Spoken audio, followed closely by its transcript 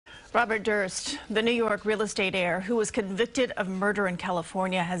Robert Durst, the New York real estate heir who was convicted of murder in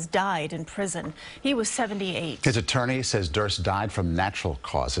California, has died in prison. He was 78. His attorney says Durst died from natural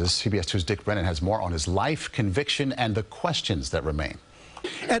causes. CBS 2's Dick Brennan has more on his life, conviction, and the questions that remain.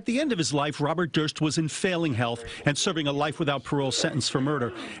 At the end of his life, Robert Durst was in failing health and serving a life without parole sentence for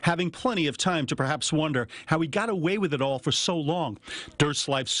murder, having plenty of time to perhaps wonder how he got away with it all for so long. Durst's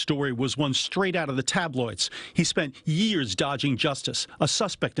life story was one straight out of the tabloids. He spent years dodging justice, a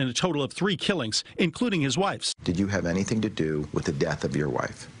suspect in a total of 3 killings, including his wife's. Did you have anything to do with the death of your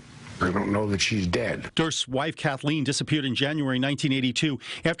wife? I don't know that she's dead. Durst's wife, Kathleen, disappeared in January 1982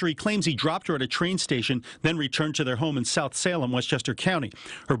 after he claims he dropped her at a train station, then returned to their home in South Salem, Westchester County.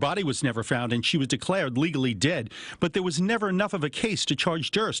 Her body was never found, and she was declared legally dead. But there was never enough of a case to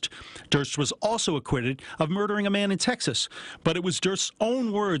charge Durst. Durst was also acquitted of murdering a man in Texas. But it was Durst's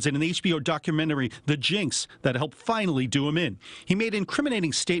own words in an HBO documentary, The Jinx, that helped finally do him in. He made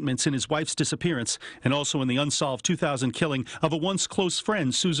incriminating statements in his wife's disappearance and also in the unsolved 2000 killing of a once close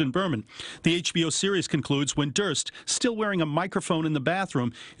friend, Susan Berman. The HBO series concludes when Durst, still wearing a microphone in the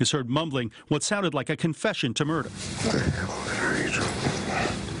bathroom, is heard mumbling what sounded like a confession to murder. What the hell did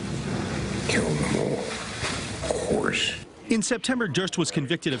I do? Kill them all. Of course. In September, Durst was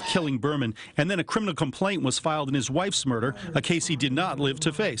convicted of killing Berman, and then a criminal complaint was filed in his wife's murder, a case he did not live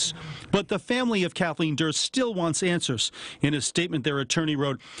to face. But the family of Kathleen Durst still wants answers. In a statement, their attorney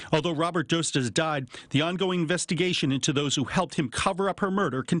wrote, although Robert Durst has died, the ongoing investigation into those who helped him cover up her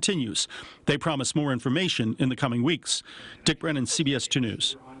murder continues. They promise more information in the coming weeks. Dick Brennan, CBS 2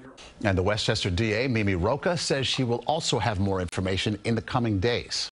 News. And the Westchester DA, Mimi Rocha, says she will also have more information in the coming days.